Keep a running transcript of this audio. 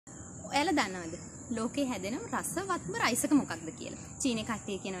ඔයාලා දන්නවද? ලෝකේ හැදෙන රසවත්ම රයිස් එක මොකක්ද කියලා? චීනේ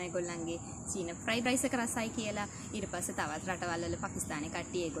කට්ටිය කියනවා ඒගොල්ලන්ගේ චීන ෆ්‍රයිඩ් රයිස් එක රසයි කියලා. ඊට පස්සේ තවත් රටවල් වල පාකිස්තානයේ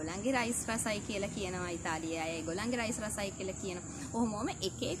කට්ටිය ඒගොල්ලන්ගේ රයිස් රසයි කියලා කියනවා. ඉතාලියේ අය ඒගොල්ලන්ගේ රයිස් රසයි කියලා කියනවා. ඔහොමම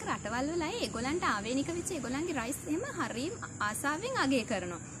එක එක රටවල් වල අය ඒගොල්ලන්ට ආවේනික වෙච්ච ඒගොල්ලන්ගේ රයිස් එහෙම හරියම ආසාවෙන් අගය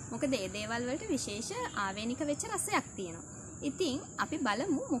කරනවා. මොකද ඒ දේවල් වලට විශේෂ ආවේනික වෙච්ච රසයක් තියෙනවා. ඉතින් අපි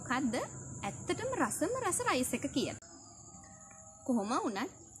බලමු මොකද්ද ඇත්තටම රසම රස රයිස් එක කියලා. කොහොම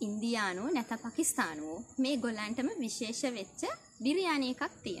වුණත් ඉන්දියානෝ නැත්නම් පාකිස්තානෝ මේ ගොල්ලන්ටම විශේෂ වෙච්ච බිරියානි එකක්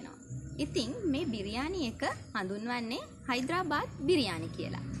තියෙනවා. ඉතින් මේ බිරියානි එක හඳුන්වන්නේ හයිදරාබාද් බිරියානි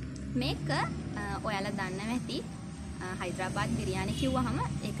කියලා. මේක ඔයාලා දන්නවා ඇති හයිදරාබාද් බිරියානි කිව්වහම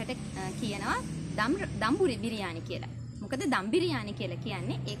ඒකට කියනවා දම් බිරියානි කියලා. මොකද දම් බිරියානි කියලා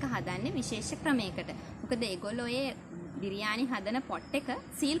කියන්නේ ඒක හදන්නේ විශේෂ ක්‍රමයකට. මොකද ඒගොල්ලෝ ඒ බිරියානි හදන පොට් එක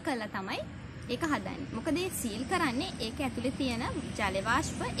සීල් කරලා තමයි ඒක හදන්නේ. මොකද ඒ සීල් කරන්නේ ඒක ඇතුලේ තියෙන ජල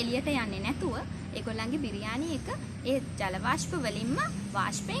වාෂ්ප එළියට යන්නේ නැතුව ඒගොල්ලන්ගේ බිරියානි එක ඒ ජල වාෂ්ප වලින්ම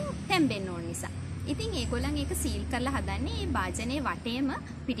වාෂ්පෙන් තැම්බෙන්න ඕන නිසා. ඉතින් ඒගොල්ලන් ඒක සීල් කරලා හදන්නේ මේ භාජනයේ වටේම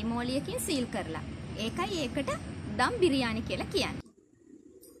පිටිමෝලියකින් සීල් කරලා. ඒකයි ඒකට දම් බිරියානි කියලා කියන්නේ.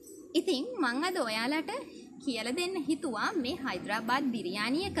 ඉතින් මම අද ඔයාලට කියලා දෙන්න හිතුවා මේ හයිදරාබාද්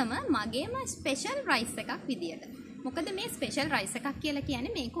බිරියානි එකම මගේම ස්පෙෂල් රයිස් එකක් විදියට. මොකද මේ ස්පෙෂල් රයිස් එකක් කියලා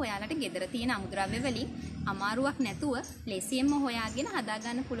කියන්නේ මේක ඔයාලට ගෙදර තියෙන අමුද්‍රව්‍ය වලින් අමාරුවක් නැතුව ලේසියෙන්ම හොයාගෙන හදා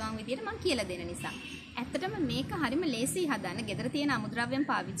ගන්න පුළුවන් විදියට මම කියලා දෙන නිසා. ඇත්තටම මේක හරිම ලේසි හදන්න. ගෙදර තියෙන අමුද්‍රව්‍යයන්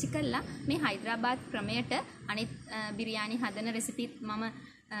පාවිච්චි කරලා මේ හයිදරාබාද් ක්‍රමයට අනිත් බිරියානි හදන රෙසිපිත් මම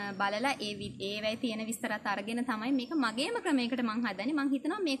බලලා ඒවයි තියෙන විස්තරات අරගෙන තමයි මේක මගේම ක්‍රමයකට මම හදන්නේ. මම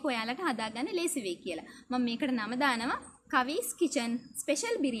හිතනවා මේක ඔයාලට හදා ගන්න ලේසි වෙයි කියලා. මම මේකට නම දානවා Kavees kitchen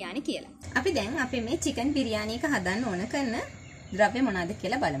special biryani කියලා. අපි දැන් අපේ මේ chicken biryani එක හදන්න ඕන කරන ද්‍රව්‍ය මොනවාද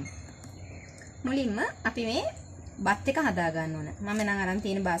කියලා බලමු. මුලින්ම අපි මේ බත් එක හදා ගන්න ඕන. මම නම් අරන්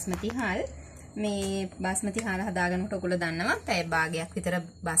තියෙන බාස්මති හාල්. මේ බාස්මති හාල් හදාගන්නකොට ඔයගොල්ලෝ දන්නවා පැය භාගයක් විතර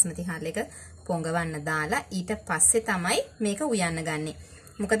බාස්මති හාල් එක පොඟවන්න දාලා ඊට පස්සේ තමයි මේක උයන්න ගන්නෙ.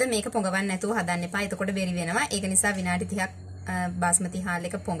 මොකද මේක පොඟවන්න නැතුව හදන්න එපා. එතකොට බෙරි වෙනවා. ඒක නිසා විනාඩි 30ක් බාස්මති හාල්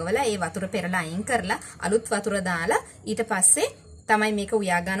එක පොඟවලා ඒ වතුර පෙරලා අයින් කරලා අලුත් වතුර දාලා ඊට පස්සේ තමයි මේක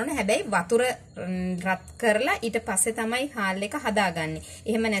උයා ගන්න ඕනේ. හැබැයි වතුර රත් කරලා ඊට පස්සේ තමයි හාල් එක හදාගන්නේ.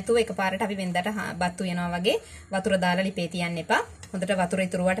 එහෙම නැතුව එකපාරට අපි වෙන්දට බත් උයනවා වගේ වතුර දාලා ලිපේ තියන්න එපා. හොඳට වතුර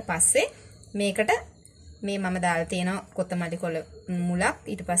ඉතුරුවට පස්සේ මේකට මේ මම දාලා තියෙනවා කොත්තමල්ලි කොළ මුලක්,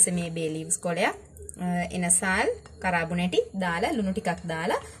 ඊට පස්සේ මේ බේ ලීව්ස් කොළයක්, එනසාල් කරාබුනේටි දාලා ලුණු ටිකක්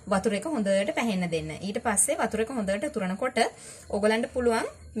දාලා වතුර එක හොඳට පැහෙන්න දෙන්න. ඊට පස්සේ වතුර එක හොඳට උතුරනකොට ඕගලන්ට පුළුවන්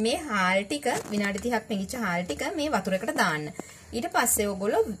මේ හාල් ටික විනාඩි 30ක් පෙඟිච්ච හාල් ටික මේ වතුර එකට දාන්න. ඊට පස්සේ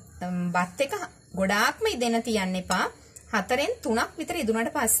ඕගොල්ලෝ බත් එක ගොඩාක්ම ඉදෙන තියන්න එපා. 4න් 3ක් විතර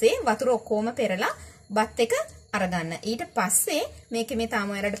ඉදුණාට පස්සේ වතුර ඔක්කොම පෙරලා බත් එක අරගන්න. ඊට පස්සේ මේකේ මේ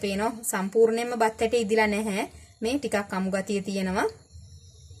තාම ඔයාලට පේනවා සම්පූර්ණයෙන්ම බත් ඇටේ ඉදිලා නැහැ. මේ ටිකක් අමු ගතිය තියෙනවා.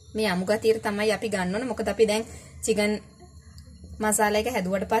 මේ අමු ගතියට තමයි අපි ගන්න ඕන. මොකද අපි දැන් chicken මසාලා එක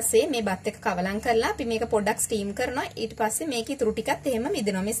හැදුවට පස්සේ මේ බත් එක කවලම් කරලා අපි මේක පොඩ්ඩක් ස්ටීම් කරනවා. ඊට පස්සේ මේකේ ඉතුරු ටිකත් එහෙම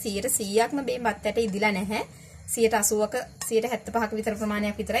මිදෙනවා. මේ 100%ක්ම මේ බත් ඇට ඉදිලා නැහැ. 80%ක 75ක විතර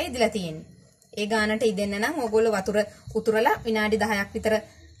ප්‍රමාණයක් විතරයි ඉදිලා තියෙන්නේ. ඒ ගානට ඉදෙන්න නම් ඕගොල්ලෝ වතුර උතුරලා විනාඩි 10ක් විතර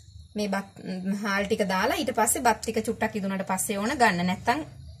මේ බත් හාල් ටික දාලා ඊට පස්සේ බත් ටික චුට්ටක් ඉදුණාට පස්සේ ඕන ගන්න. නැත්තම්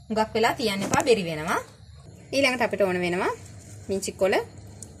හුඟක් වෙලා තියන්න එපා, බෙරි වෙනවා. ඊළඟට අපිට ඕන වෙනවා මිංචි කොළ,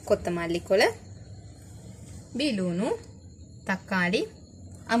 කොත්තමල්ලි කොළ, බිලුණු, තක්කාලි,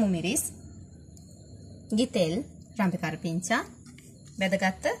 අමු මිරිස්, ගිතෙල්, රම්පි කරපිංචා,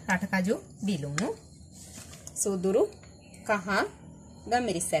 බෙදගත්ත රටකජු, බිලුණු, සුදුරු, කහ,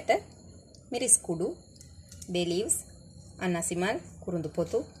 ගම්මිරිස් ඇට, මිරිස් කුඩු, bay leaves, අනසිමල්, කුරුඳු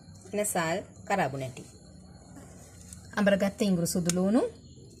පොතු, එනසාල්, කරාබුනැටි. අඹරගත්ත ඉඟුරු සුදු ලුණු,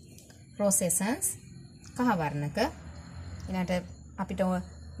 රෝස් එසන්ස්, කහ වර්ණක. ඊළඟට අපිට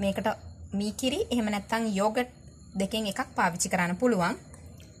මේකට මී කිරි එහෙම නැත්නම් යෝගට් දෙකෙන් එකක් පාවිච්චි කරන්න පුළුවන්.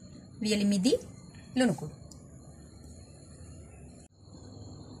 වියලි මිදි, ලුණු කුඩු.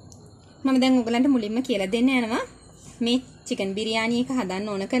 මම දැන් ඔයගලන්ට මුලින්ම කියලා දෙන්න යනවා මේ chicken biryani එක හදන්න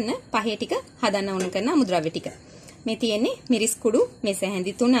ඕන කරන පහේ ටික හදන්න ඕන කරන අමුද්‍රව්‍ය ටික. මේ තියෙන්නේ මිරිස් කුඩු මේ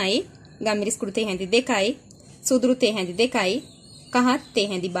සැහැඳි 3යි, ගම් මිරිස් කුඩු තේ හැඳි 2යි, සුදුරු තේ හැඳි 2යි, කහත් තේ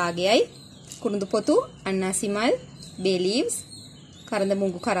හැඳි භාගයයි, කුරුඳු පොතු, අන්නාසිමල්, bay leaves, කරඳ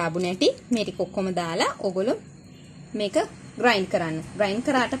මුංගු කරාබු නැටි මේ ටික ඔක්කොම දාලා ඕගොල්ලෝ මේක ග්‍රයින්ඩ් කරන්න. ග්‍රයින්ඩ්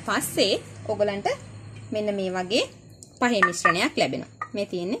කරාට පස්සේ ඕගලන්ට මෙන්න මේ වගේ පහේ මිශ්‍රණයක් ලැබෙනවා. මේ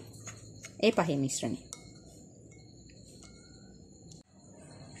තියෙන්නේ ඒ පහේ මිශ්‍රණය.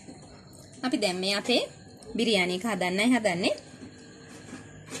 අපි දැන් මේ අපේ බිරියානි එක හදන්නේ.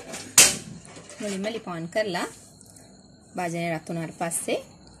 මුලින්ම ලිප ඔන් කරලා භාජනය රත් වුණාට පස්සේ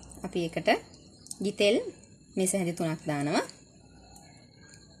අපි ඒකට ගිතෙල් මේස හැඳි 3ක් දානවා.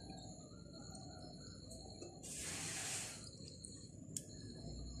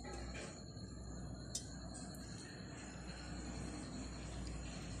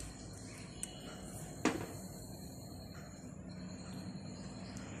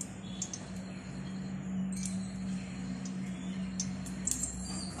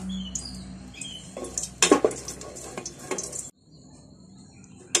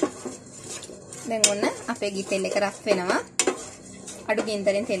 දැන් ඔන්න අපේ ගිතෙල් එක රත් වෙනවා. අඩු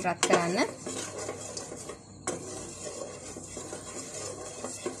ගින්දරෙන් තෙල් රත් කරන්න.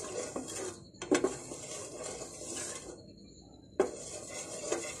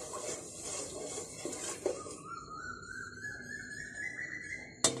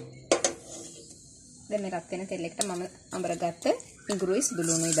 දැන් මේ රත් වෙන තෙල් එකට මම අඹරගත්ත ඉඟුරුයි සුදු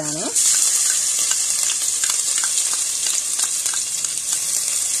ලුණුයි දානවා.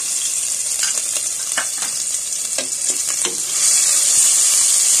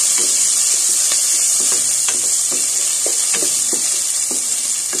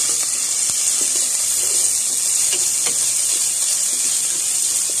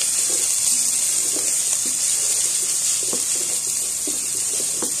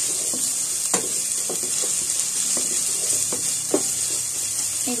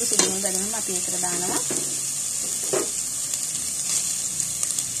 ඉඟුරු සුදු ලුණු දාගෙන අපි ඒකට දානවා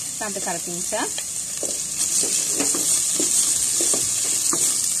සම්ප කරපිංචා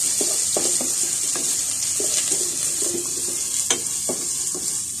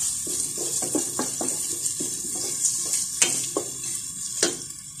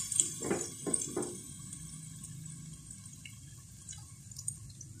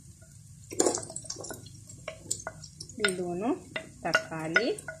ලුණු තක්කාලි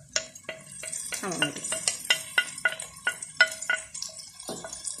හමමරි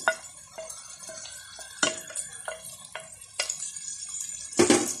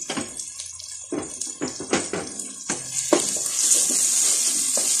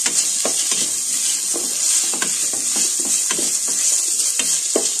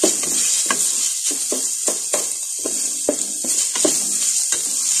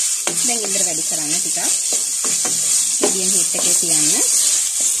දැන් ඉන්දර වැඩි කරන්න ටිකක් medium heat එකේ තියන්න.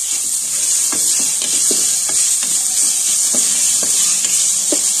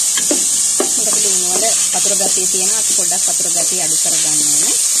 මේක ලුණු වල වතුර ගතිය තියෙනවා. අපි පොඩ්ඩක් වතුර ගතිය අඩු කරගන්න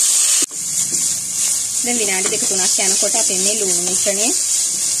ඕනේ. දැන් විනාඩි 2-3ක් යනකොට අපි මේ ලුණු මිශ්‍රණය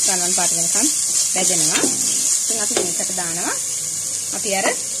රන්වන් පාට වෙනකම් වැදෙනවා. ඉතින් අපි මේකට දානවා අපි අර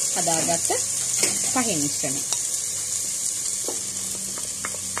හදාගත්ත පහේ මිශ්‍රණය.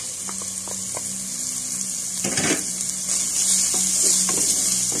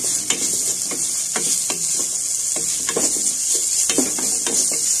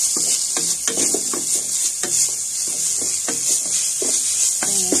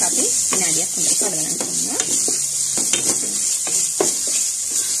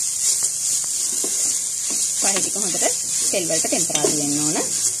 පහේ ටික හොඳට තෙල් වලට ටෙම්පරාදු වෙන්න ඕන.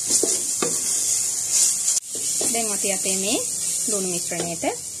 දැන් අපි අපේ මේ ලුණු මිශ්‍රණයට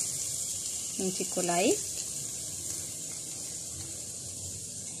ඉංචි කොලයි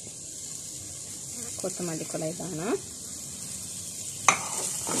කොත්තමල්ලි කොලයි දානවා.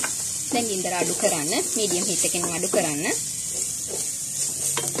 දැන් ගින්දර අඩු කරන්න, මීඩියම් හීට් එකෙන් අඩු කරන්න.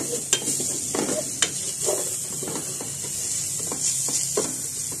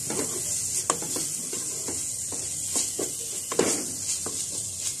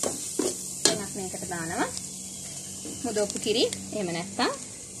 මේකට දානවා මුදෝපු කිරි, එහෙම නැත්නම්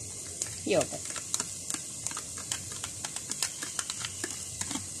යෝගට්.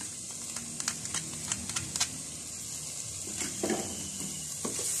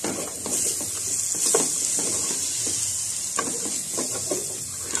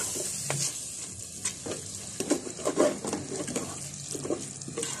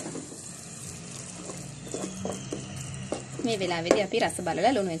 මේ වෙලාවේදී අපි රස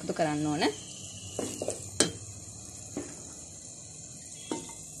බලලා ලුණු එකතු කරන්න ඕන.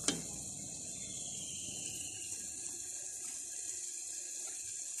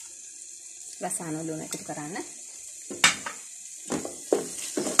 රසායන ලුණු එකතු කරන්න.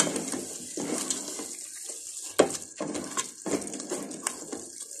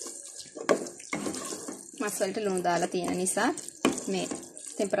 මස් වලට ලුණු දාලා තියෙන නිසා මේ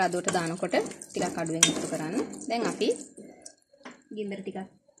ටෙම්පරාදුවට දානකොට ටිකක් අඩුවෙන් එකතු කරන්න. දැන් අපි ගින්දර ටිකක්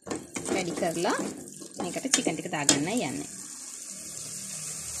වැඩි කරලා මේකට චිකන් ටික දාගන්නයි යන්නේ.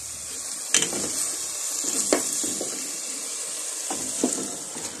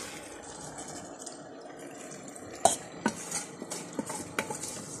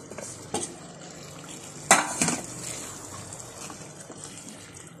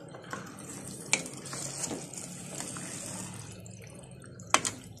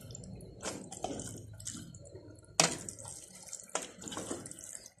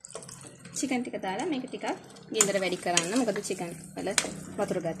 chicken ටික දාලා මේක ටිකක් ගින්දර වැඩි කරන්න. මොකද chicken වල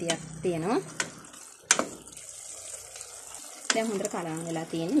වතුර ගතියක් තියෙනවා. දැන් හොඳට කලවම් වෙලා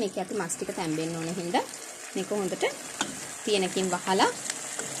තියෙන්නේ. මේක අපි මස් ටික තැම්බෙන්න ඕන හින්දා මේක හොඳට තියනකින් වහලා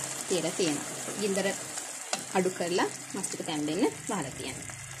තියලා තියෙනවා. ගින්දර අඩු කරලා මස් ටික තැම්බෙන්න වහලා තියෙනවා.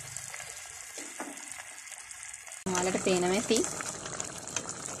 ඔයාලට පේනවා ඇති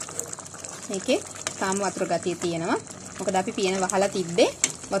මේකේ තාම වතුර ගතිය තියෙනවා. මොකද අපි පියන වහලා තිබ්බේ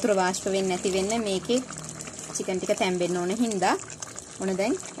වතුර වාෂ්ප වෙන්නේ නැති වෙන්න මේකේ chicken ටික තැම්බෙන්න ඕන හින්දා ඔන්න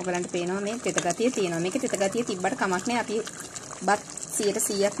දැන් ඔයගලන්ට පේනවා මේ තෙත ගතිය තියෙනවා. මේකේ තෙත ගතිය තිබ්බට කමක් නැහැ. අපි බත්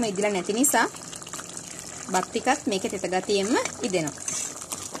 100%ක්ම ඉදලා නැති නිසා බත් ටිකත් මේකේ තෙත ගතියෙන්ම ඉදෙනවා.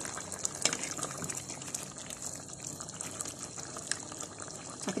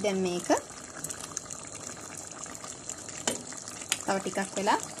 අපි දැන් මේක තව ටිකක්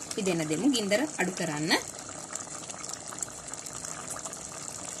වෙලා ඉදෙන්න දෙමු. ගින්දර අඩු කරන්න.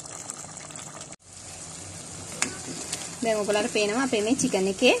 දැන් ඔයගොල්ලන්ට පේනවා අපේ මේ chicken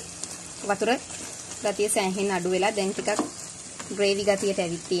එකේ වතුර ගතිය සෑහෙන අඩු වෙලා දැන් ටිකක් gravy ගතියට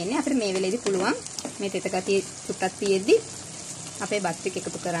ඇවිත් තියෙන්නේ. අපිට මේ වෙලේදී පුළුවන් මේ තෙත ගතිය චුට්ටක් තියෙද්දි අපේ බත් ටික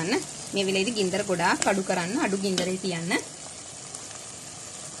එකතු කරන්න. මේ වෙලේදී ගින්දර ගොඩාක් අඩු කරන්න. අඩු ගින්දරේ තියන්න.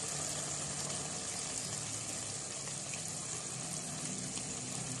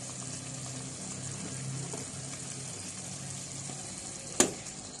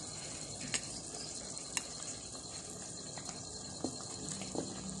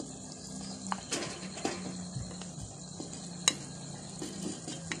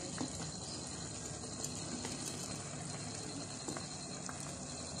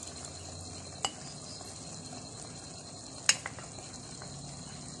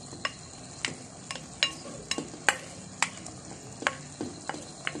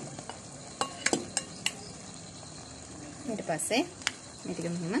 ඊට පස්සේ මේ ටික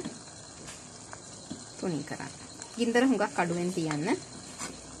මෙහෙම තුනී කරන්න. ගින්දර හුඟක් අඩුවෙන් තියන්න.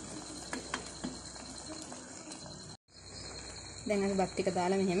 දැන් අපි බත් ටික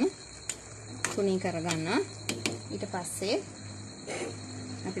දාලා මෙහෙම තුනී කරගන්නවා. ඊට පස්සේ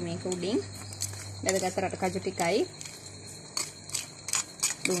අපි මේක උඩින් බෙදගත්ත රට කජු ටිකයි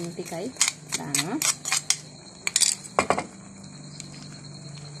ලුණු ටිකයි දානවා.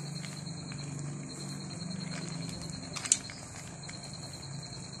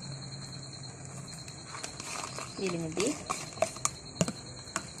 ඊළඟදී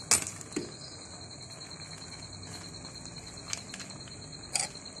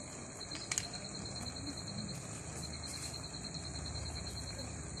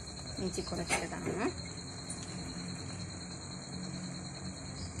මිචි කොළ ටික දානවා.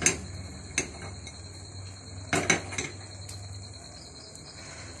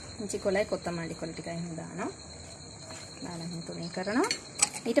 මිචි කොළයි කොත්තමල්ලි කොළ ටිකයි එහෙම දානවා. දාලා එහෙම තුනී කරනවා.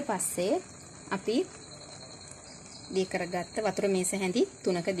 ඊට පස්සේ අපි දිය කරගත්ත වතුර මේස හැඳි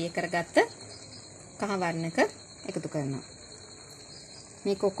 3ක දිය කරගත්ත කහ වර්ණක එකතු කරනවා.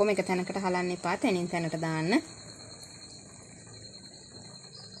 මේක ඔක්කොම එක තැනකට හලන්න එපා. තැනින් තැනට දාන්න.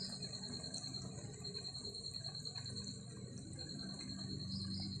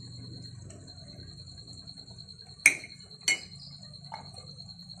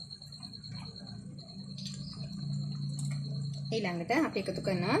 ඊළඟට අපි එකතු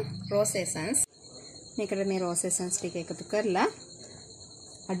කරනවා rose essence. මේකට මේ rose essence ටික එකතු කරලා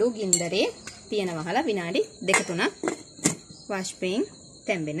අඩු ගින්දරේ පියන වහලා විනාඩි 2-3ක් වාෂ්පයෙන්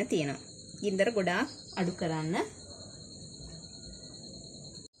තැම්බෙන්න තියෙනවා. ගින්දර ගොඩාක් අඩු කරන්න.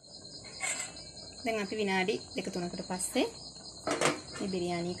 දැන් අපි විනාඩි 2-3කට පස්සේ මේ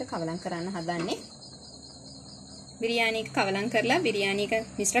බිරියානි එක කවලම් කරන්න හදන්නේ. බිරියානි එක කවලම් කරලා බිරියානි එක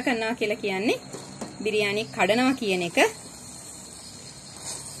මිශ්‍ර කරනවා කියලා කියන්නේ බිරියානි කඩනවා කියන එක.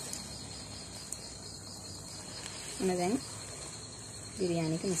 දැන්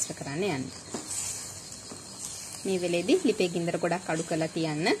බිරියානි එක මිශ්‍ර කරන්න යන්න. මේ වෙලේදී ලිපේ ගින්දර ගොඩක් අඩු කරලා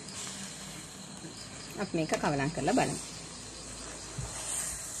තියන්න. අපි මේක කවලම් කරලා බලමු.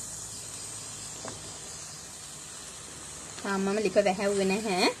 තාමම ලිප වැහැව්වේ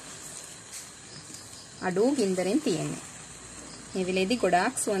නැහැ. අඩු ගින්දරෙන් තියෙන්නේ. මේ වෙලේදී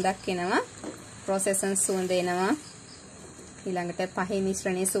ගොඩාක් සුවඳක් එනවා. processing සුවඳ එනවා. ඊළඟට පහේ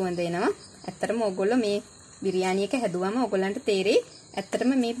මිශ්‍රණයේ සුවඳ එනවා. ඇත්තටම ඕගොල්ලෝ මේ බිරියානි එක හැදුවම ඔයගොල්ලන්ට තේරෙයි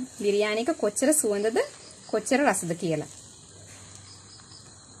ඇත්තටම මේ බිරියානි එක කොච්චර සුවඳද කොච්චර රසද කියලා.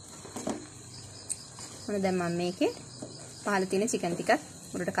 මොන දැන් මම මේකේ පහළ තියෙන chicken ටිකත්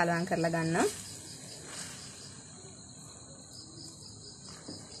උඩට කලවම් කරලා ගන්නවා.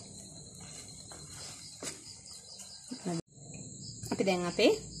 අපි දැන්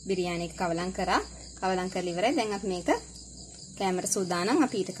අපේ බිරියානි එක කවලම් කරලා ඉවරයි. දැන් අපි මේක කැමරා සූදානම්.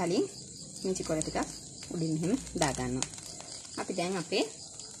 අපි ඊට කලින් මිංචි කොළ ටිකක් උඩින් එහෙම දා ගන්නවා. අපි දැන් අපේ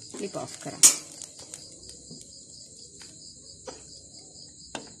ලිප් ඔෆ් කරමු.